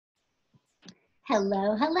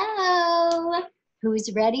Hello, hello.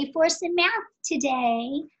 Who's ready for some math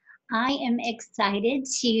today? I am excited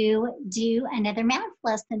to do another math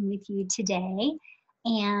lesson with you today.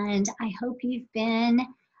 And I hope you've been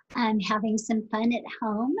having some fun at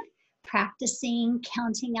home, practicing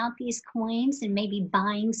counting out these coins and maybe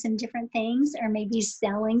buying some different things or maybe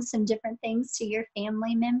selling some different things to your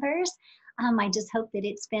family members. I just hope that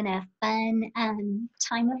it's been a fun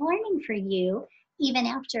time of learning for you even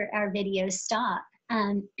after our videos stop.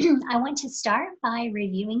 I want to start by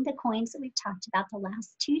reviewing the coins that we've talked about the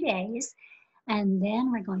last 2 days, and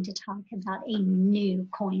then we're going to talk about a new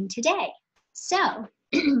coin today. So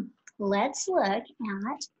let's look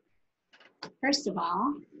at, first of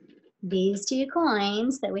all, these 2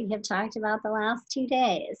 coins that we have talked about the last 2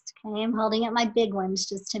 days. Okay, I'm holding up my big ones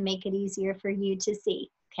just to make it easier for you to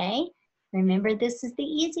see. Okay, remember this is the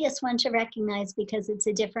easiest one to recognize because it's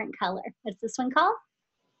a different color. What's this one called?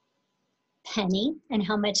 Penny. And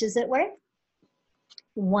how much is it worth?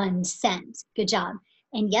 1 cent. Good job.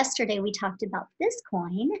 And yesterday we talked about this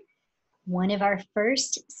coin, one of our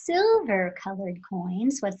first silver colored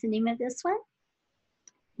coins. What's the name of this one?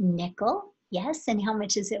 Nickel. Yes. And how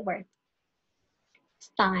much is it worth?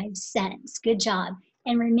 5 cents. Good job.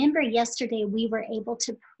 And remember, yesterday we were able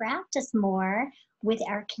to practice more with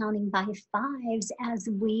our counting by fives as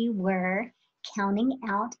we were counting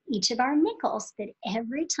out each of our nickels. That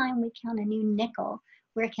every time we count a new nickel,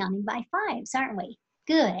 we're counting by fives, aren't we?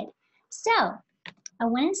 Good. So I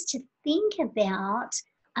want us to think about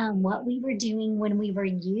what we were doing when we were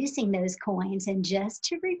using those coins. And just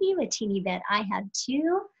to review a teeny bit, I have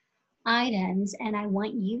 2 items and I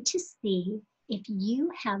want you to see if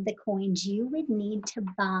you have the coins you would need to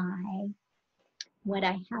buy what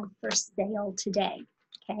I have for sale today,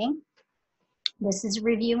 okay? This is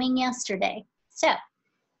reviewing yesterday. So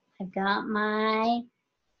I've got my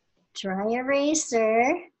dry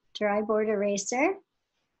board eraser,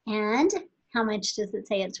 and how much does it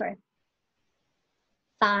say it's worth?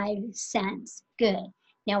 5 cents. Good.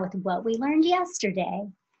 Now with what we learned yesterday,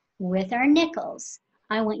 with our nickels,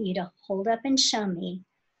 I want you to hold up and show me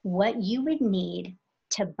what you would need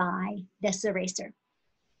to buy this eraser.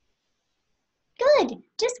 Good,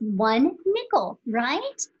 just 1 nickel, right?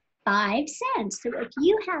 5 cents. So if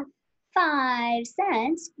you have 5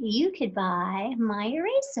 cents, you could buy my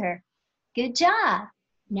eraser. Good job.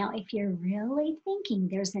 Now, if you're really thinking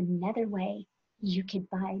there's another way you could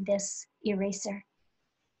buy this eraser,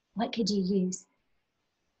 what could you use?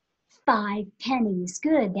 5 pennies.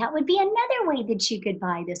 Good. That would be another way that you could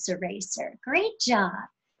buy this eraser. Great job.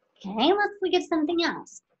 Okay, let's look at something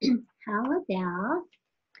else. How about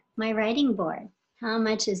my writing board? How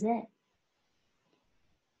much is it?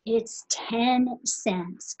 It's 10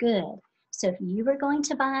 cents. Good. So if you were going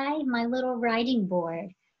to buy my little writing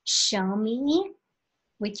board, show me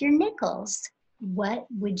with your nickels, what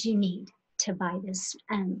would you need to buy this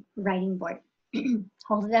writing board?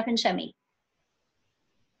 Hold it up and show me.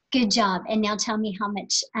 Good job. And now tell me how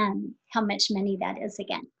much money that is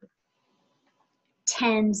again.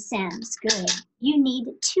 10 cents. Good. You need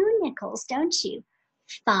 2 nickels, don't you?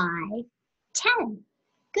 5, 10.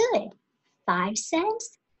 Good. 5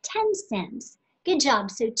 cents, 10 cents. Good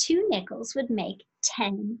job. So 2 nickels would make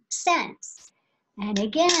 10 cents. And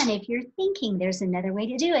again, if you're thinking there's another way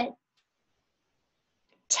to do it,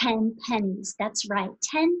 10 pennies. That's right.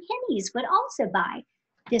 10 pennies would also buy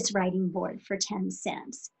this writing board for 10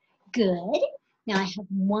 cents. Good. Now I have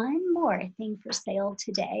one more thing for sale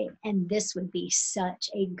today, and this would be such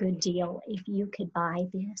a good deal if you could buy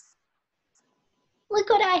this. Look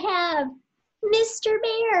what I have, Mr.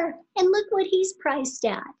 Bear, and look what he's priced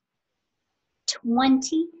at.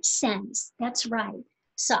 20 cents, that's right.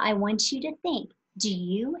 So I want you to think, do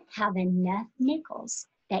you have enough nickels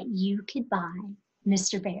that you could buy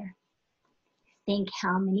Mr. Bear? Think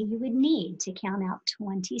how many you would need to count out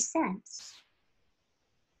 20 cents.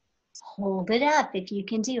 Hold it up if you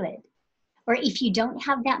can do it. Or if you don't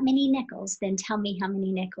have that many nickels, then tell me how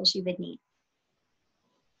many nickels you would need.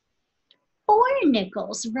 4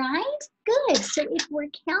 nickels, right? Good. So if we're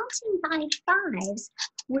counting by fives,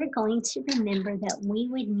 we're going to remember that we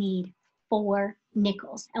would need 4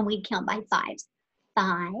 nickels, and we'd count by fives.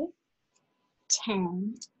 5,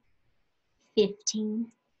 10,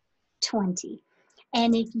 15, 20.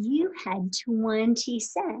 And if you had 20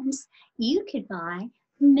 cents, you could buy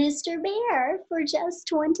Mr. Bear for just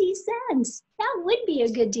 20 cents. That would be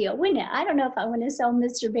a good deal, wouldn't it? I don't know if I want to sell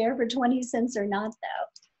Mr. Bear for 20 cents or not, though.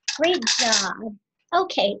 Great job.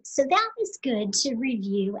 Okay, so that was good to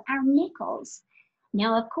review our nickels.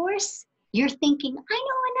 Now, of course, you're thinking, I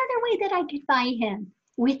know another way that I could buy him.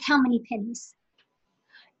 With how many pennies?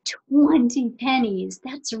 20 pennies.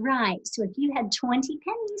 That's right. So if you had 20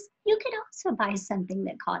 pennies, you could also buy something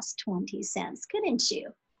that cost 20 cents, couldn't you?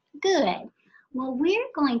 Good. Well, we're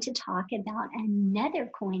going to talk about another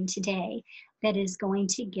coin today that is going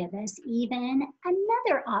to give us even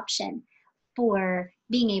another option for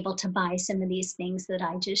being able to buy some of these things that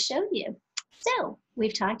I just showed you. So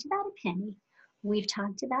we've talked about a penny. We've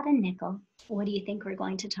talked about a nickel. What do you think we're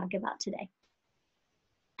going to talk about today?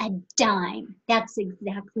 A dime. That's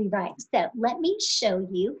exactly right. So let me show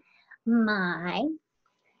you my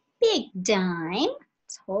big dime.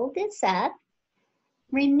 Let's hold this up.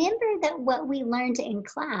 Remember that what we learned in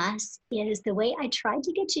class is the way I tried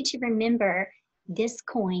to get you to remember this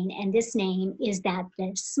coin and this name is that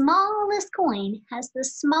the smallest coin has the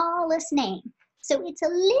smallest name. So it's a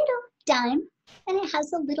little dime and it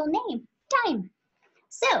has a little name, dime.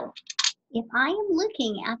 So if I am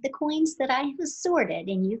looking at the coins that I have sorted,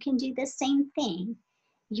 and you can do the same thing,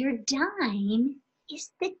 your dime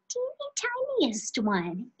is the teeny tiniest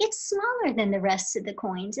one. It's smaller than the rest of the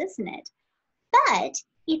coins, isn't it? But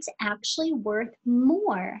it's actually worth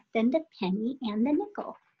more than the penny and the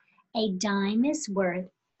nickel. A dime is worth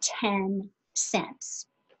 10 cents.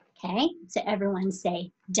 Okay, so everyone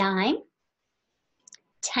say dime,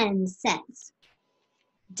 10 cents.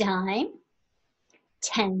 Dime,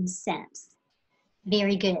 10 cents.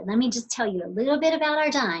 Very good. Let me just tell you a little bit about our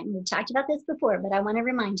dime. We've talked about this before, but I want to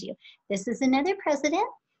remind you, this is another president.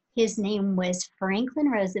 His name was Franklin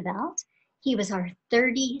Roosevelt. He was our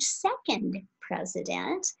 32nd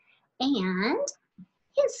president, and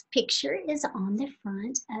his picture is on the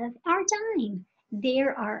front of our dime.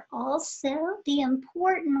 There are also the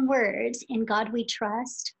important words, "In God We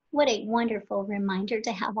Trust." What a wonderful reminder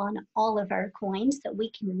to have on all of our coins, so we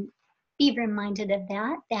can be reminded of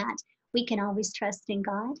that we can always trust in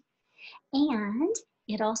God. And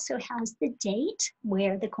it also has the date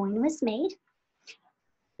where the coin was made.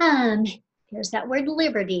 There's that word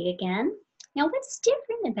liberty again. Now, what's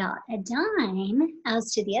different about a dime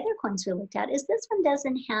as to the other coins we looked at is this one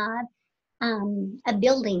doesn't have a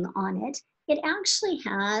building on it. It actually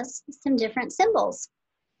has some different symbols.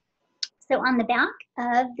 So on the back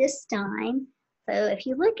of this dime, so if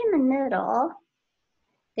you look in the middle,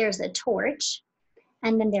 there's a torch.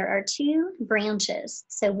 And then there are two branches.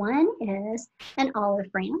 So one is an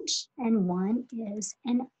olive branch and one is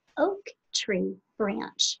an oak tree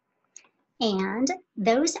branch. And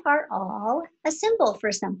those are all a symbol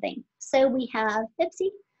for something. So we have, oopsie,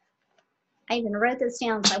 I even wrote this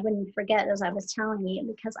down so I wouldn't forget as I was telling you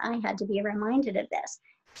because I had to be reminded of this.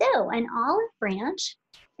 So an olive branch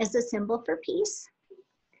is a symbol for peace.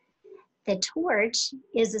 The torch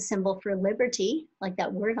is a symbol for liberty, like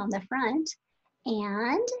that word on the front.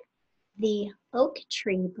 And the oak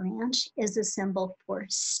tree branch is a symbol for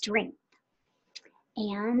strength.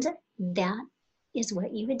 And that is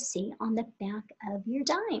what you would see on the back of your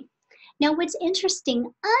dime. Now, what's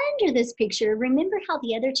interesting under this picture, remember how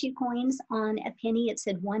the other two coins on a penny, it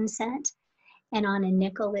said 1 cent, and on a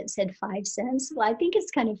nickel, it said 5 cents? Well, I think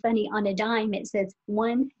it's kind of funny. On a dime, it says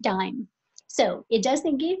 1 dime. So it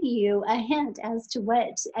doesn't give you a hint as to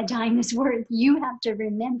what a dime is worth. You have to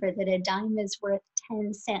remember that a dime is worth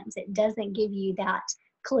 10 cents. It doesn't give you that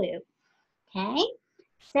clue, okay?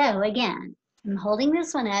 So again, I'm holding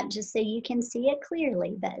this one up just so you can see it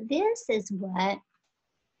clearly, but this is what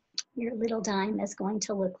your little dime is going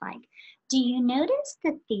to look like. Do you notice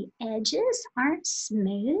that the edges aren't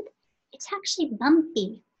smooth? It's actually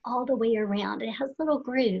bumpy all the way around. It has little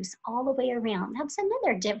grooves all the way around. That's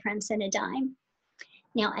another difference in a dime.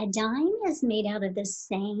 Now, a dime is made out of the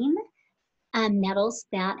same metals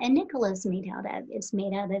that a nickel is made out of. It's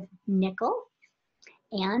made out of nickel,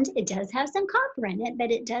 and it does have some copper in it,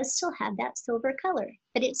 but it does still have that silver color.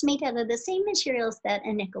 But it's made out of the same materials that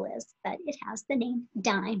a nickel is, but it has the name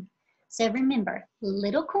dime. So remember,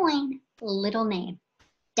 little coin, little name,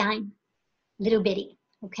 dime, little bitty,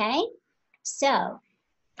 okay? So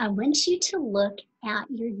I want you to look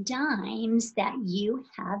at your dimes that you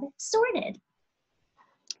have sorted.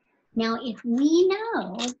 Now, if we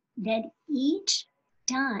know that each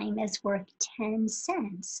dime is worth 10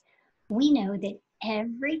 cents, we know that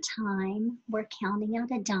every time we're counting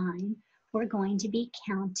out a dime, we're going to be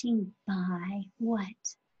counting by what?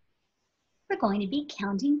 We're going to be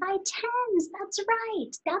counting by tens. That's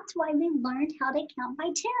right. That's why we learned how to count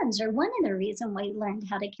by tens, or one of the reasons why we learned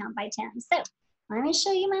how to count by tens. So let me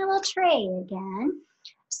show you my little tray again.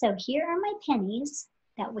 So here are my pennies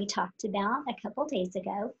that we talked about a couple days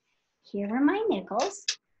ago. Here are my nickels.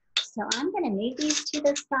 So I'm going to move these to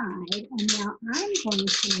the side, and now I'm going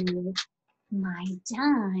to move my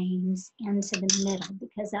dimes into the middle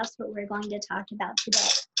because that's what we're going to talk about today.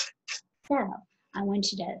 So I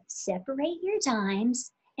want you to separate your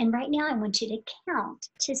dimes. And right now I want you to count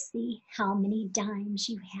to see how many dimes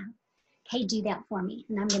you have. Okay, do that for me.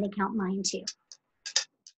 And I'm going to count mine too.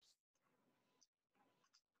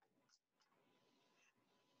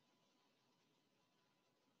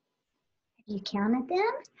 Have you counted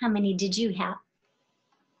them? How many did you have?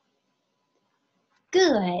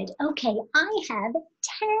 Good. Okay, I have 10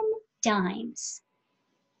 dimes.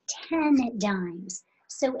 10 dimes.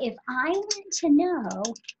 So if I want to know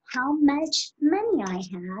how much money I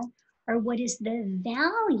have or what is the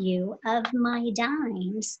value of my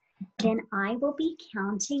dimes, then I will be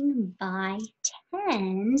counting by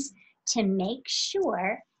tens to make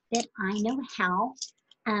sure that I know how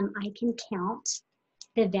I can count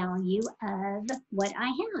the value of what I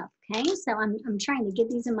have. Okay, so I'm trying to get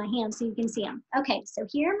these in my hand so you can see them. Okay, so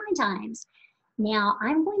here are my dimes. Now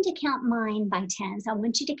I'm going to count mine by tens. I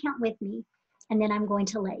want you to count with me, and then I'm going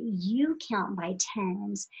to let you count by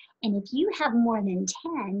tens. And if you have more than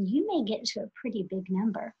 10, you may get to a pretty big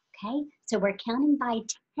number, okay? So we're counting by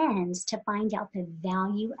tens to find out the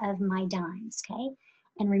value of my dimes, okay?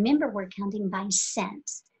 And remember, we're counting by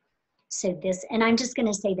cents. So this, and I'm just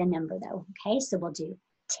gonna say the number though, okay? So we'll do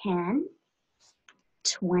 10,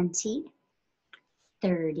 20,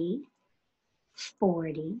 30,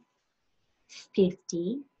 40,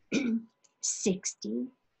 50, 60,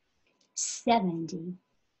 70,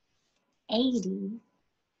 80,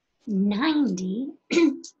 90,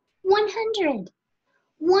 100.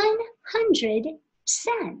 100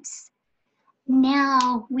 cents.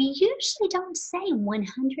 Now, we usually don't say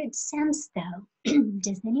 100 cents though.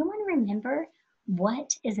 Does anyone remember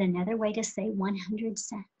what is another way to say 100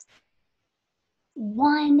 cents?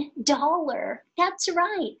 $1. That's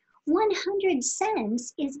right. 100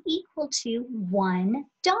 cents is equal to $1.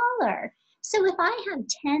 So if I have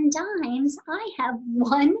 10 dimes, I have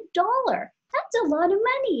 $1. That's a lot of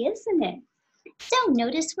money, isn't it? So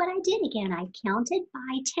notice what I did again. I counted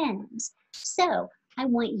by tens. So I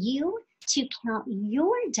want you to count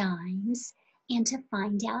your dimes and to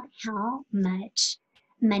find out how much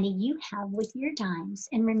money you have with your dimes.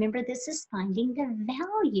 And remember, this is finding the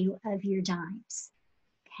value of your dimes.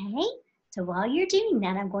 Okay? So while you're doing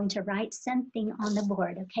that, I'm going to write something on the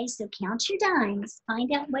board. Okay? So count your dimes.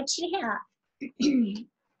 Find out what you have. Then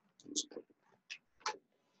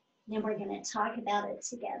we're going to talk about it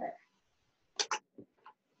together.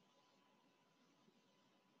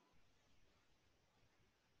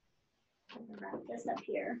 I'm going to wrap this up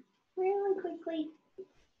here really quickly.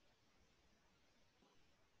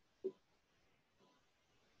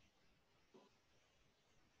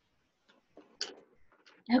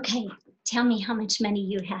 Okay, tell me how much money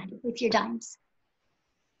you had with your dimes.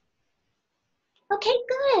 Okay,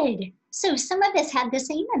 good. So some of us had the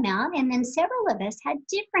same amount and then several of us had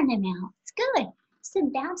different amounts. Good. So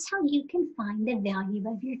that's how you can find the value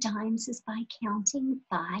of your dimes, is by counting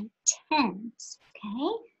by tens, okay?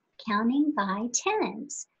 Counting by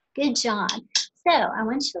tens. Good job. So I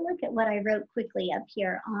want you to look at what I wrote quickly up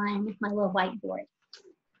here on my little whiteboard.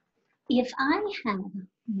 If I have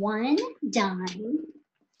one dime,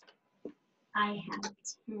 I have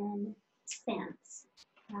 10 cents,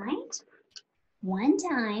 right? One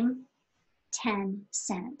dime, 10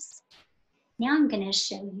 cents. Now I'm going to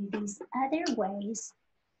show you these other ways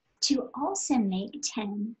to also make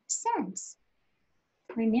 10 cents.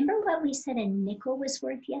 Remember what we said a nickel was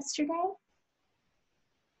worth yesterday?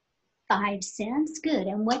 5 cents. Good.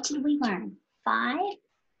 And what did we learn? 5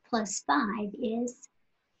 plus 5 is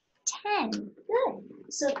 10. Good.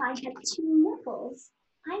 So if I have 2 nickels,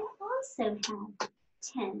 I also have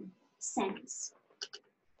 10 cents.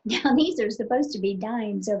 Now these are supposed to be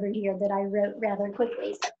dimes over here that I wrote rather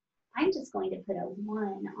quickly. So I'm just going to put a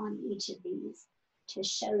 1 on each of these to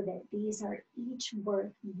show that these are each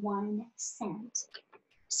worth 1 cent.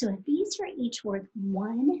 So if these are each worth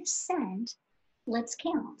 1 cent, let's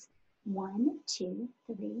count. 1, 2,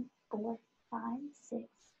 3, 4, 5, 6,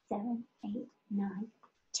 7, 8, 9,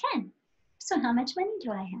 10. So how much money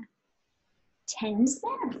do I have? 10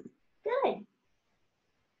 cents. Good.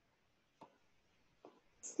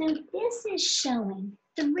 So this is showing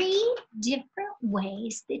 3 different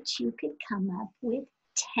ways that you could come up with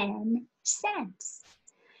 10 cents.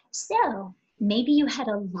 So maybe you had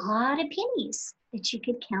a lot of pennies that you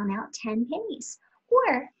could count out 10 pennies.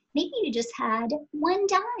 Or maybe you just had 1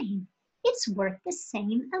 dime. It's worth the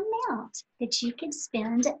same amount that you could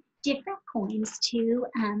spend different coins to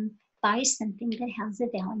buy something that has a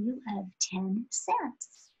value of 10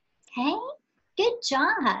 cents. Okay? Good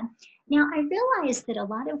job. Now, I realize that a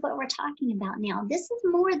lot of what we're talking about now, this is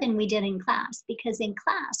more than we did in class, because in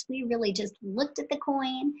class, we really just looked at the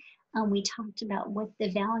coin, We talked about what the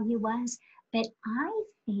value was, but I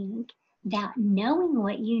think that knowing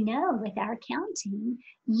what you know with our counting,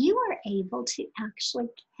 you are able to actually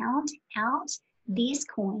count out these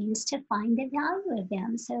coins to find the value of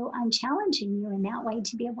them. So I'm challenging you in that way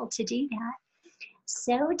to be able to do that.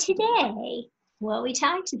 So today, what we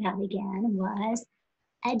talked about again was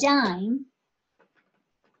a dime,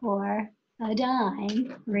 or a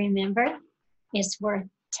dime, remember, is worth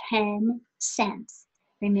 10 cents.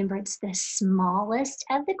 Remember, it's the smallest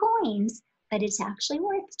of the coins, but it's actually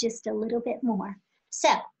worth just a little bit more. So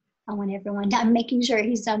I want everyone, I'm making sure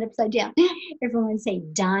he's not upside down. Everyone say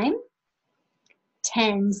dime,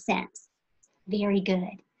 10 cents. Very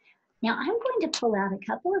good. Now I'm going to pull out a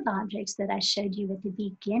couple of objects that I showed you at the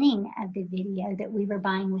beginning of the video that we were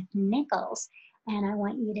buying with nickels. And I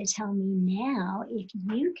want you to tell me now if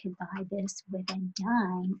you could buy this with a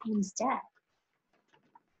dime instead.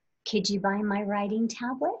 Could you buy my writing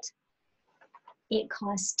tablet? It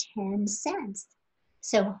costs 10 cents.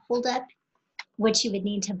 So hold up what you would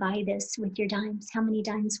need to buy this with your dimes. How many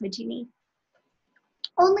dimes would you need?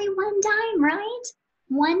 Only one dime, right?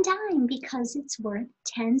 One dime, because it's worth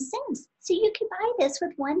 10 cents. So you could buy this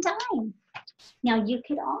with one dime. Now you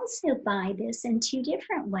could also buy this in two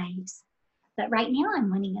different ways. But right now I'm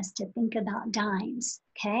wanting us to think about dimes,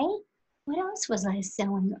 okay? What else was I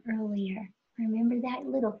selling earlier? Remember that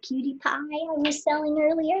little cutie pie I was selling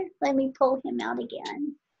earlier? Let me pull him out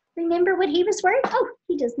again. Remember what he was worth? Oh,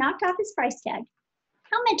 he just knocked off his price tag.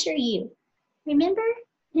 How much are you? Remember,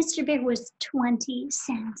 Mr. Bear was 20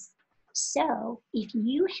 cents. So if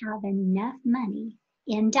you have enough money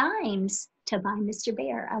in dimes to buy Mr.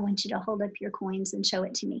 Bear, I want you to hold up your coins and show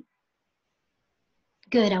it to me.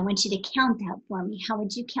 Good, I want you to count that for me. How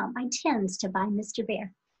would you count my tens to buy Mr.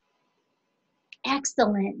 Bear?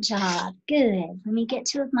 Excellent job, good. Let me get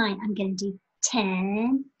two of mine. I'm gonna do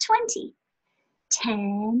 10, 20,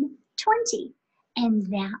 10, 20. And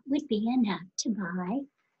that would be enough to buy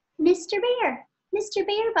Mr. Bear. Mr.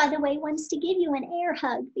 Bear, by the way, wants to give you an air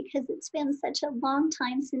hug because it's been such a long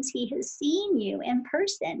time since he has seen you in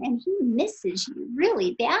person and he misses you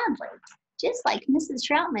really badly. Just like Mrs.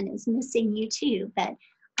 Troutman is missing you too, but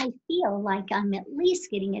I feel like I'm at least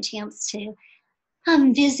getting a chance to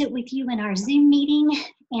visit with you in our Zoom meeting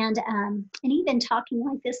and even talking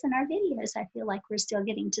like this in our videos. I feel like we're still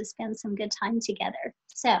getting to spend some good time together.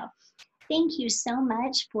 So thank you so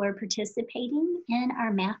much for participating in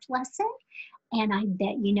our math lesson. And I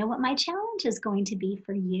bet you know what my challenge is going to be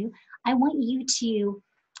for you. I want you to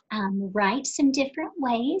write some different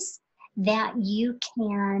ways that you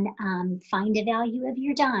can find the value of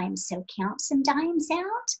your dimes. So count some dimes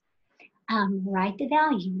out, write the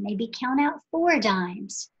value. Maybe count out 4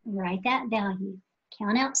 dimes, write that value.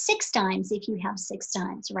 Count out 6 dimes if you have 6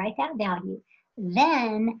 dimes, write that value.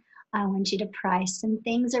 Then I want you to price some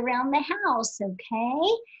things around the house, okay?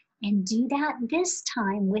 And do that this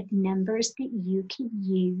time with numbers that you can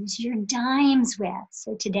use your dimes with.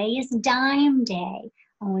 So today is dime day.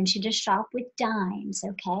 I want you to shop with dimes,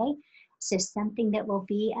 okay? So something that will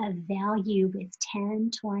be of value with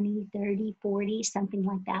 10, 20, 30, 40, something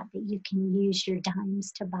like that that you can use your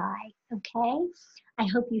dimes to buy, okay? I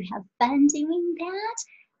hope you have fun doing that.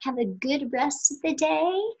 Have a good rest of the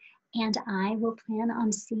day, and I will plan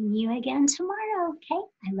on seeing you again tomorrow, okay?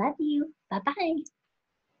 I love you. Bye-bye.